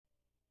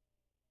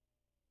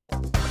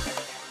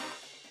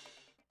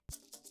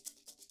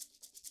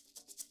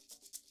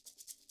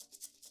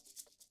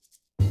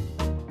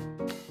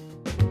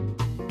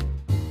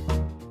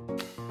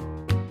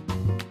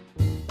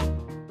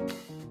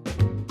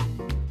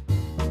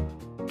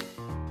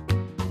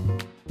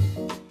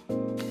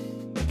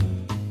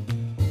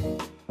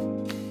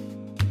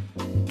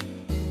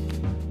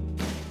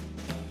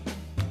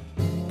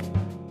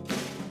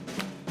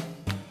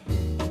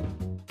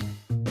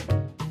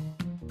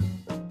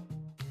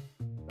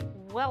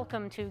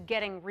welcome to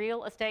Getting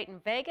Real Estate in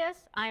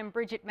Vegas. I'm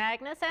Bridget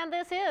Magnus, and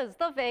this is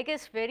the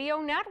Vegas Video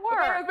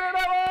Network.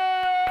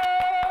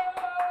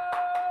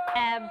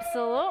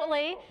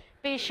 Absolutely.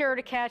 Be sure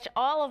to catch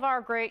all of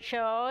our great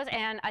shows,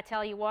 and I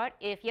tell you what,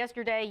 if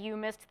yesterday you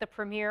missed the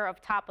premiere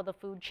of Top of the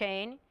Food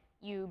Chain,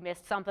 you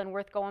missed something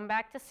worth going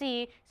back to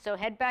see, so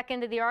head back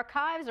into the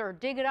archives or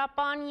dig it up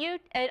on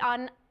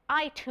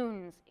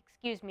iTunes.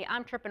 Excuse me,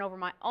 I'm tripping over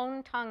my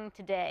own tongue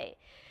today.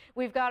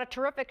 We've got a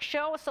terrific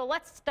show, so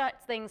let's start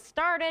things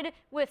started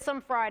with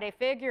some Friday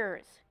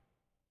figures.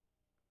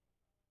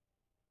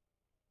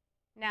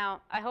 Now,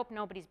 I hope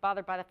nobody's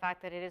bothered by the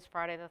fact that it is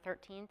Friday the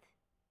 13th.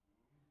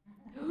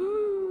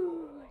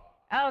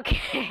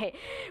 Okay,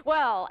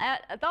 well,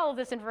 all of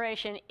this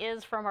information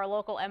is from our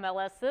local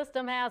MLS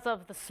system as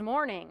of this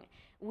morning.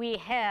 We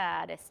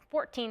had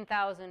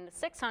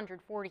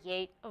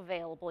 14,648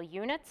 available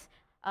units.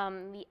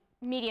 The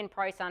median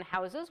price on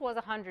houses was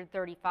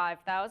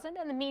 $135,000,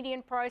 and the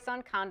median price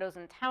on condos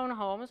and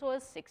townhomes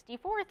was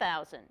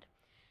 $64,000.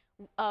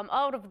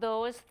 Out of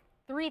those,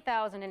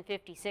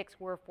 3,056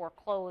 were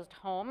foreclosed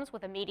homes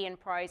with a median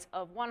price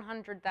of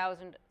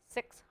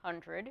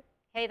 $100,600.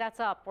 Hey, that's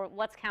up.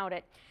 Let's count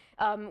it.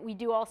 We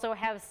do also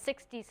have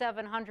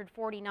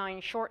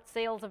 6,749 short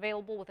sales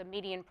available with a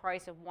median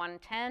price of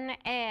 $110,000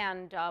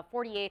 and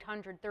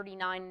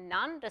 4,839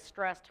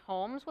 non-distressed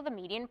homes with a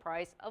median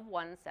price of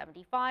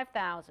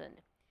 $175,000.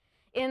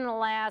 In the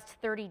last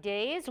 30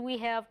 days, we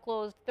have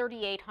closed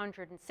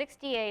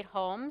 3,868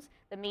 homes.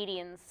 The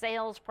median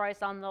sales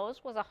price on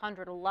those was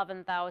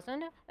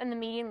 $111,000, and the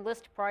median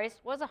list price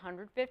was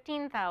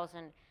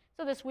 $115,000.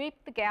 So this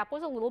week, the gap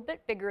was a little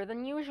bit bigger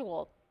than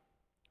usual.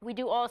 We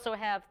do also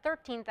have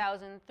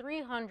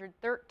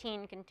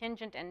 13,313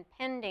 contingent and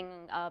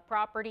pending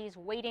properties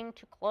waiting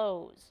to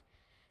close.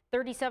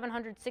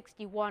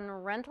 3,761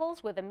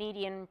 rentals with a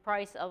median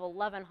price of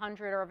 $1,100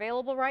 are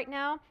available right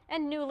now,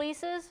 and new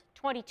leases,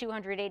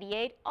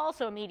 2,288,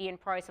 also a median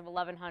price of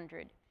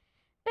 $1,100.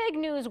 Big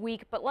news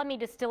week, but let me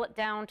distill it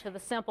down to the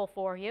simple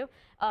for you.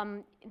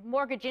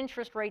 Mortgage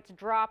interest rates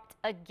dropped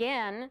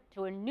again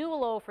to a new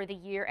low for the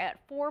year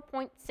at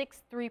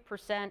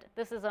 4.63%.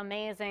 This is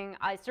amazing.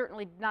 I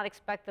certainly did not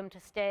expect them to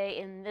stay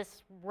in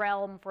this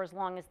realm for as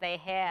long as they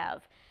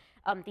have.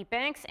 The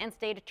banks and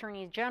state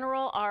attorneys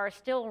general are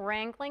still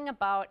wrangling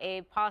about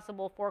a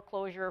possible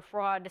foreclosure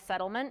fraud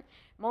settlement.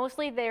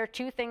 Mostly there are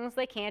two things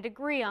they can't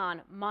agree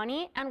on: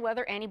 money and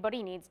whether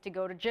anybody needs to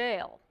go to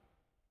jail.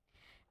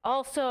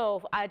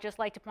 Also, I'd just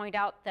like to point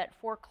out that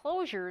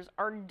foreclosures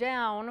are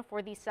down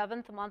for the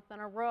 7th month in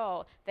a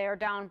row. They are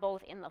down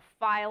both in the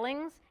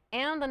filings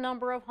and the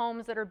number of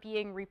homes that are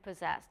being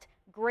repossessed.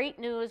 Great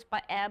news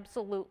by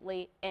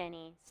absolutely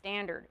any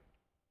standard.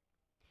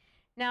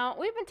 Now,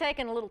 we've been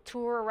taking a little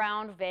tour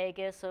around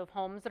Vegas of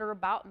homes that are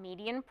about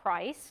median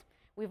price.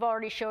 We've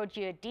already showed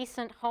you a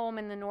decent home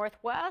in the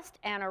Northwest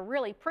and a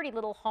really pretty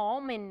little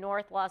home in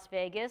North Las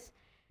Vegas.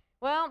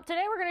 Well,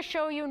 today we're going to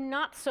show you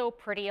not so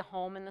pretty a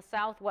home in the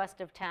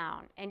southwest of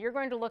town. And you're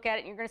going to look at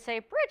it and you're going to say,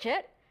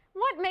 Bridget,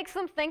 what makes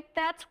them think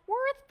that's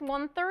worth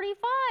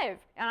 $135,000?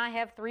 And I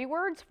have 3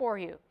 words for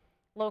you: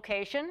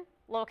 location,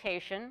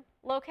 location,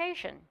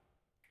 location.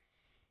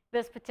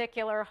 This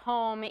particular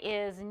home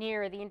is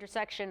near the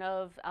intersection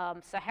of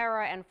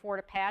Sahara and Fort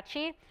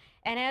Apache.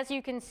 And as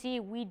you can see,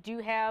 we do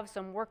have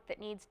some work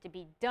that needs to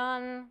be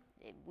done.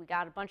 We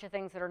got a bunch of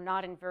things that are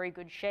not in very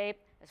good shape.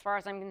 As far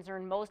as I'm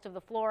concerned, most of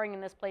the flooring in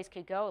this place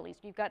could go. At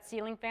least you've got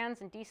ceiling fans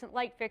and decent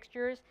light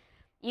fixtures.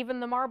 Even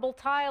the marble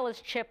tile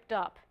is chipped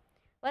up.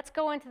 Let's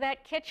go into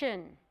that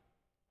kitchen.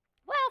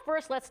 Well,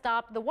 first let's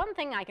stop. The one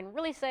thing I can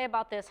really say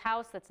about this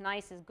house that's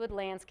nice is good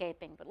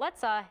landscaping. But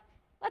let's head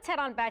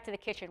on back to the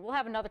kitchen. We'll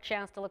have another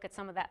chance to look at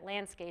some of that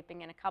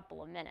landscaping in a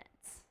couple of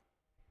minutes.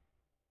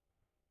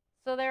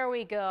 So there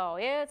we go.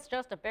 It's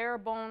just a bare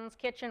bones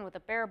kitchen with a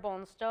bare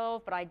bones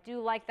stove, but I do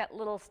like that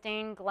little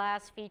stained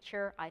glass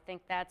feature. I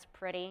think that's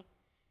pretty.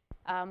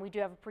 We do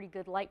have a pretty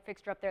good light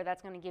fixture up there.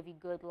 That's going to give you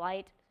good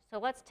light. So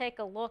let's take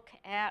a look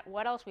at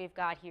what else we've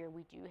got here.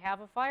 We do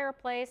have a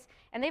fireplace,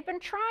 and they've been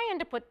trying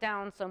to put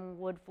down some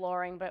wood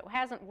flooring, but it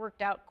hasn't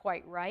worked out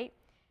quite right.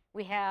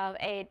 We have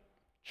a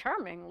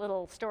charming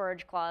little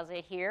storage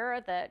closet here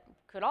that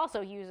could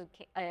also use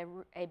a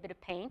bit of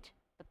paint,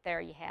 but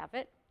there you have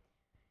it.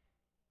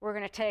 We're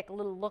going to take a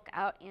little look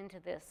out into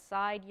this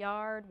side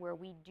yard where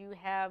we do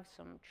have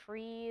some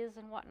trees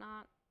and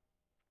whatnot.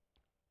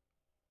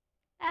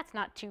 That's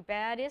not too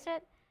bad, is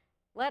it?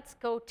 Let's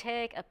go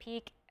take a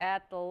peek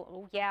at the,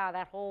 oh yeah,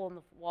 that hole in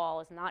the wall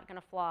is not going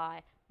to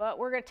fly. But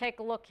we're going to take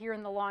a look here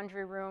in the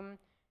laundry room,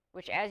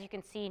 which, as you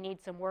can see,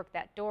 needs some work.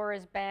 That door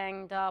is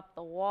banged up,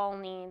 the wall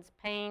needs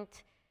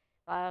paint.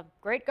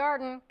 Great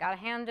garden. Got to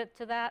hand it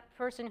to that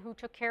person who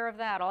took care of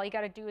that. All you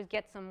got to do is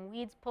get some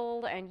weeds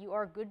pulled and you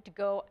are good to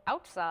go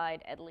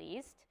outside, at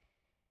least.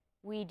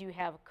 We do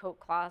have a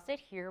coat closet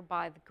here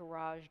by the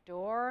garage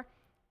door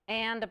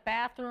and a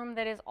bathroom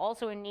that is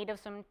also in need of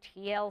some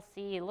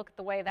TLC. Look at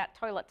the way that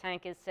toilet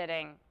tank is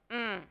sitting.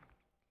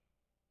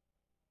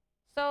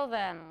 So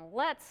then,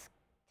 let's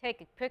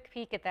take a quick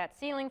peek at that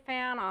ceiling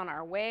fan on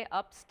our way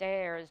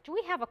upstairs. Do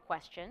we have a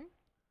question?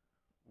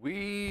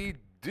 We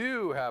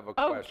do have a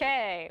question.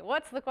 Okay,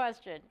 what's the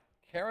question?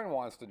 Karen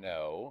wants to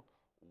know,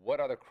 what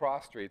are the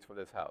cross streets for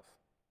this house?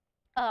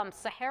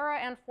 Sahara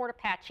and Fort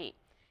Apache.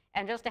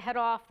 And just to head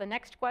off the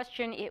next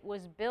question, it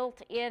was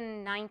built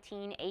in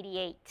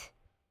 1988.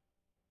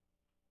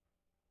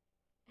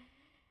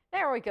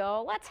 There we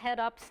go. Let's head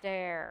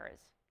upstairs.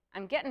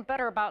 I'm getting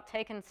better about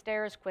taking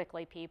stairs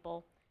quickly,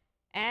 people.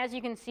 As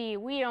you can see,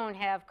 we don't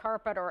have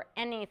carpet or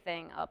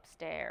anything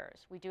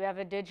upstairs. We do have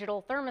a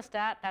digital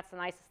thermostat. That's the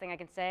nicest thing I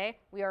can say.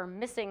 We are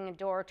missing a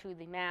door to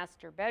the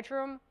master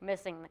bedroom,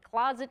 missing the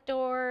closet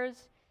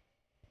doors.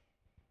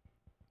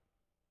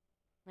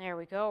 There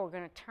we go. We're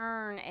going to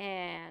turn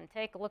and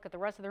take a look at the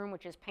rest of the room,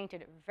 which is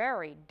painted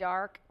very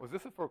dark. Was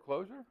this a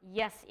foreclosure?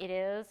 Yes, it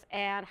is.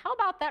 And how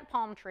about that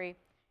palm tree?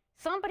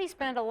 Somebody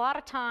spent a lot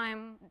of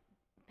time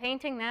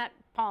painting that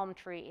palm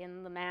tree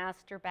in the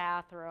master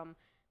bathroom.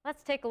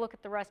 Let's take a look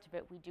at the rest of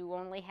it. We do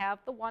only have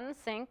the one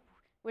sink,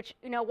 which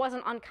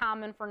wasn't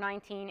uncommon for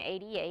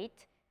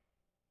 1988.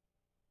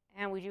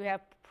 And we do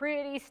have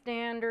pretty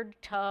standard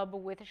tub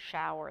with a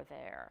shower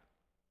there.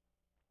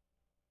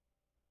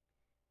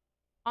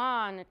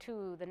 On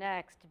to the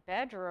next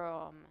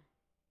bedroom.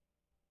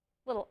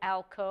 Little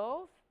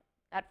alcove.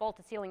 That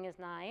vaulted ceiling is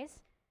nice.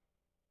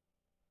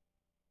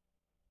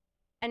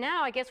 And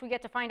now I guess we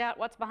get to find out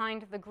what's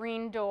behind the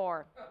green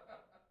door.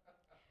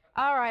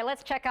 All right,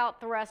 let's check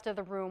out the rest of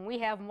the room. We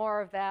have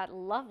more of that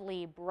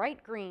lovely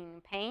bright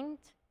green paint,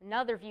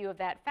 another view of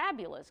that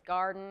fabulous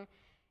garden,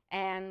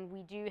 and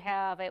we do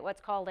have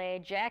what's called a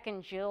Jack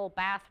and Jill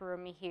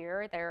bathroom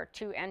here. There are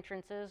two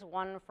entrances,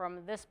 one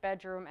from this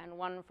bedroom and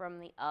one from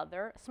the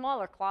other. A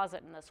smaller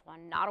closet in this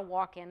one, not a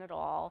walk-in at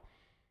all.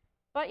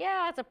 But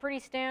yeah, it's a pretty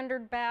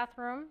standard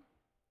bathroom.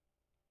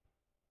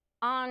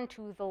 On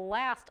to the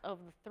last of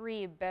the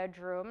three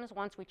bedrooms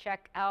once we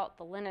check out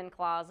the linen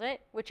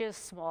closet, which is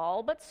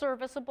small but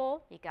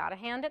serviceable. You gotta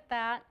hand it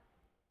that.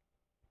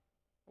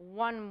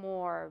 One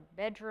more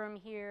bedroom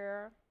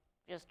here.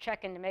 Just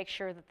checking to make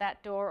sure that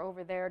that door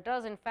over there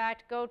does in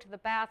fact go to the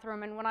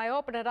bathroom, and when I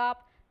open it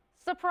up,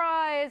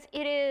 surprise,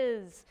 it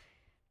is.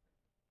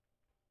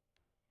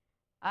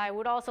 I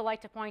would also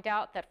like to point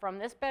out that from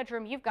this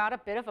bedroom, you've got a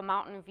bit of a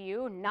mountain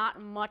view. Not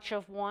much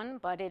of one,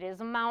 but it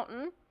is a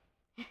mountain.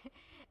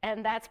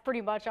 And that's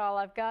pretty much all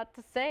I've got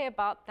to say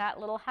about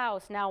that little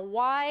house. Now,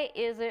 why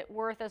is it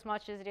worth as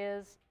much as it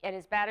is and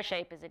as bad a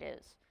shape as it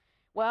is?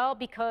 Well,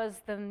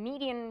 because the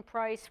median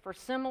price for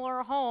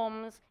similar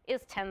homes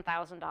is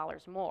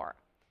 $10,000 more.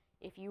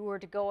 If you were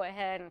to go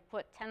ahead and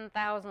put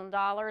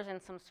 $10,000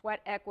 and some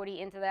sweat equity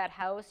into that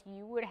house,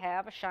 you would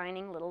have a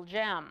shining little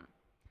gem.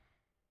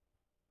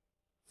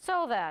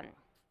 So then,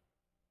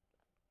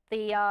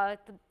 the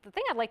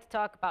thing I'd like to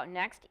talk about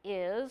next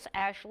is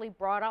actually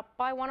brought up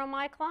by one of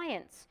my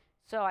clients.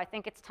 So I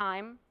think it's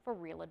time for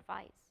real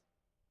advice.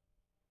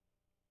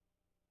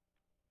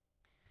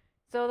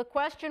 So the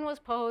question was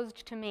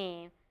posed to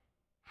me,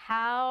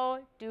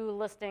 how do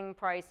listing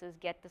prices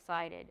get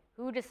decided?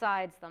 Who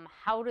decides them?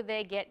 How do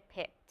they get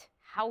picked?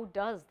 How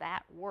does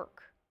that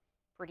work?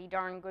 Pretty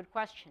darn good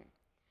question.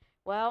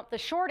 Well, the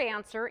short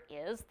answer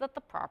is that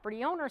the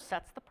property owner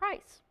sets the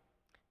price.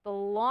 The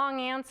long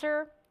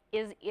answer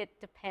is it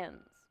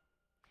depends.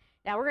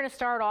 Now we're going to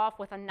start off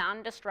with a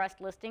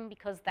non-distressed listing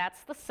because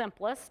that's the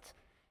simplest.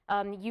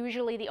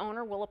 Usually the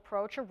owner will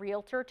approach a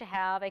realtor to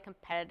have a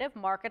competitive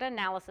market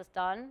analysis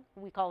done.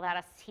 We call that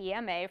a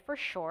CMA for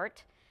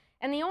short.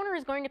 And the owner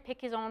is going to pick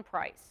his own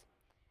price.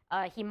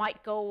 He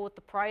might go with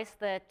the price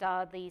that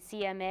the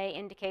CMA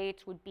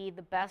indicates would be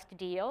the best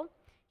deal.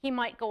 He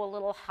might go a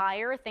little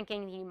higher,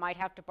 thinking he might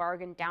have to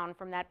bargain down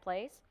from that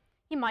place.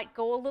 He might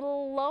go a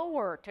little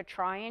lower to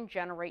try and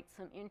generate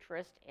some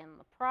interest in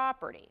the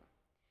property.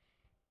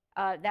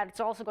 That's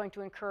also going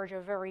to encourage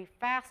a very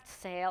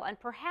fast sale and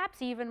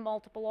perhaps even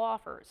multiple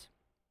offers.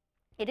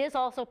 It is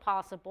also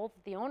possible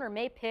that the owner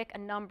may pick a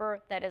number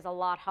that is a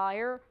lot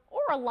higher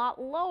or a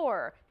lot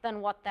lower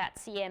than what that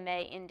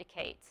CMA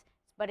indicates.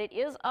 But it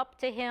is up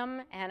to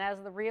him, and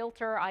as the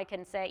realtor, I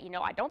can say,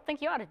 I don't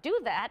think you ought to do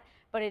that,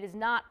 but it is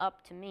not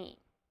up to me.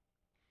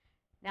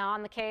 Now,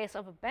 in the case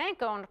of a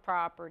bank-owned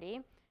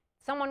property,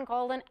 someone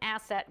called an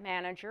asset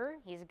manager,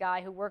 he's a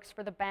guy who works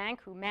for the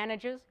bank who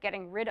manages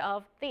getting rid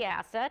of the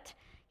asset.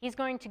 He's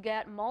going to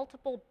get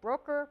multiple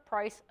broker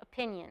price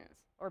opinions,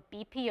 or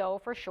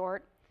BPO for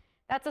short.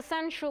 That's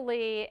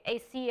essentially a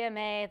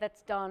CMA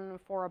that's done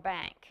for a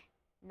bank.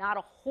 Not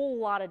a whole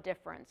lot of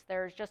difference.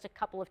 There's just a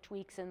couple of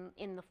tweaks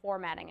in the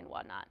formatting and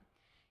whatnot.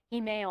 He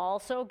may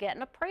also get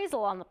an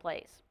appraisal on the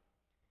place.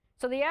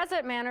 So the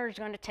asset manager is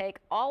going to take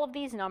all of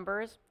these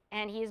numbers,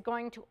 and he is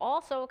going to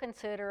also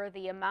consider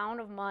the amount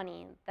of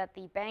money that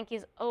the bank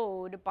is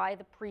owed by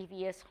the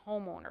previous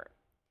homeowner.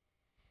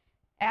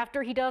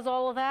 After he does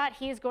all of that,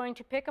 he is going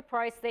to pick a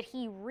price that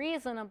he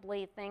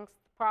reasonably thinks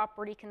the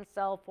property can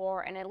sell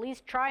for and at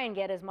least try and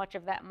get as much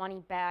of that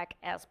money back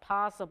as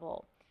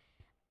possible.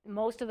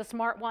 Most of the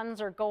smart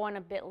ones are going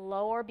a bit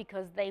lower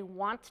because they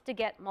want to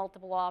get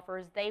multiple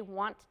offers. They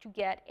want to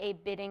get a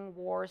bidding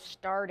war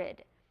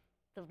started.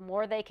 The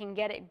more they can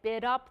get it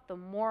bid up, the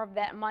more of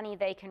that money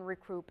they can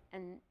recoup.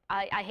 And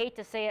I hate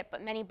to say it,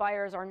 but many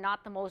buyers are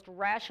not the most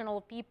rational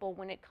people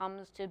when it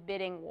comes to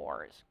bidding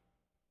wars.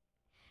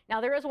 Now,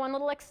 there is one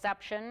little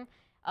exception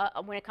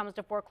when it comes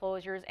to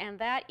foreclosures, and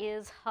that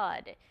is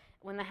HUD.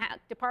 When the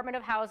Department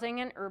of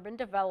Housing and Urban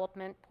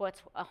Development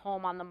puts a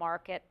home on the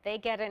market, they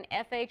get an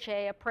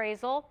FHA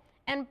appraisal,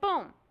 and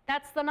boom,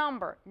 that's the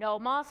number. No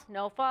muss,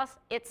 no fuss.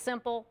 It's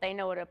simple. They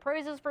know it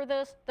appraises for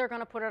this. They're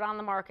going to put it on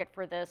the market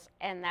for this,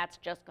 and that's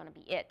just going to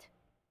be it.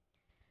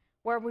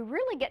 Where we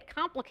really get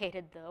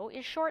complicated, though,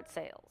 is short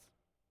sales.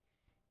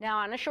 Now,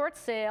 on a short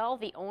sale,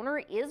 the owner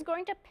is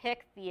going to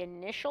pick the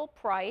initial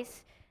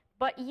price,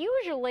 but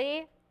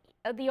usually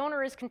the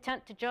owner is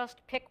content to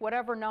just pick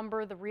whatever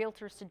number the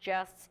realtor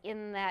suggests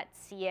in that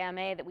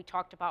CMA that we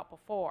talked about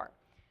before.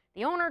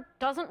 The owner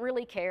doesn't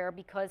really care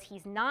because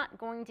he's not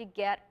going to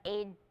get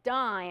a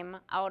dime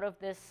out of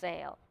this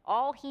sale.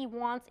 All he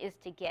wants is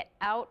to get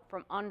out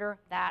from under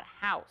that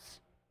house.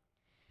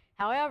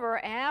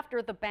 However,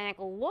 after the bank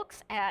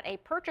looks at a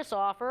purchase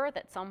offer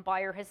that some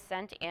buyer has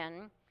sent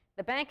in,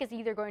 the bank is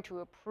either going to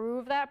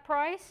approve that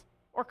price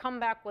or come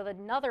back with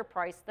another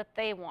price that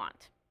they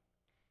want.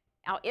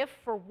 Now, if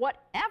for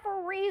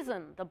whatever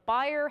reason the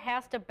buyer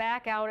has to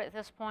back out at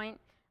this point,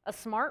 a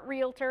smart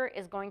realtor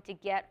is going to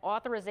get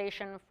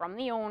authorization from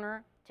the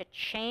owner to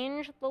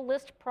change the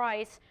list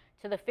price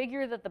to the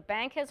figure that the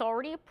bank has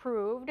already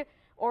approved,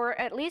 or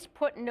at least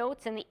put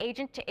notes in the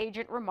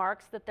agent-to-agent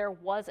remarks that there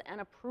was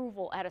an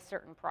approval at a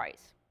certain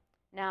price.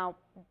 Now,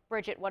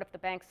 Bridget, what if the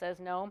bank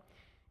says no?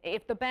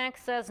 If the bank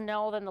says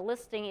no, then the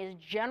listing is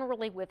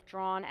generally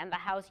withdrawn and the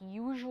house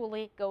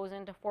usually goes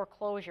into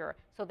foreclosure,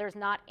 so there's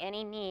not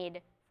any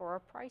need for a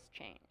price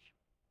change.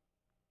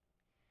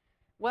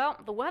 Well,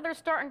 the weather's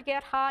starting to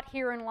get hot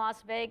here in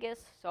Las Vegas,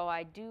 so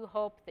I do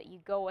hope that you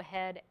go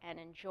ahead and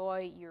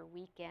enjoy your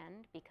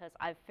weekend, because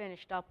I've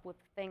finished up with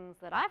things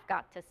that I've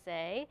got to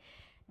say.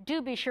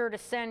 Do be sure to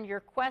send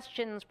your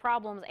questions,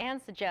 problems,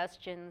 and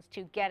suggestions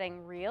to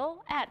Getting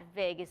Real at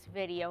Vegas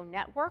Video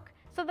Network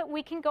so that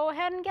we can go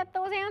ahead and get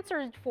those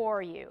answered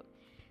for you.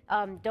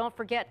 Don't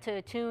forget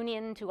to tune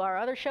in to our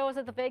other shows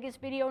at the Vegas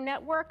Video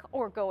Network,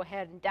 or go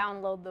ahead and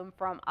download them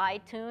from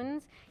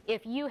iTunes.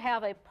 If you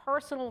have a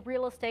personal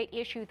real estate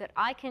issue that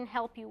I can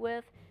help you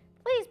with,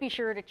 please be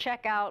sure to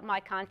check out my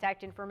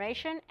contact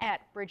information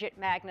at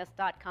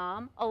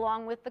bridgetmagnus.com,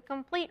 along with the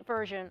complete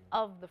version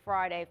of the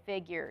Friday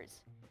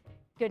Figures.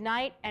 Good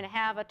night and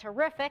have a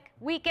terrific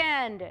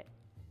weekend.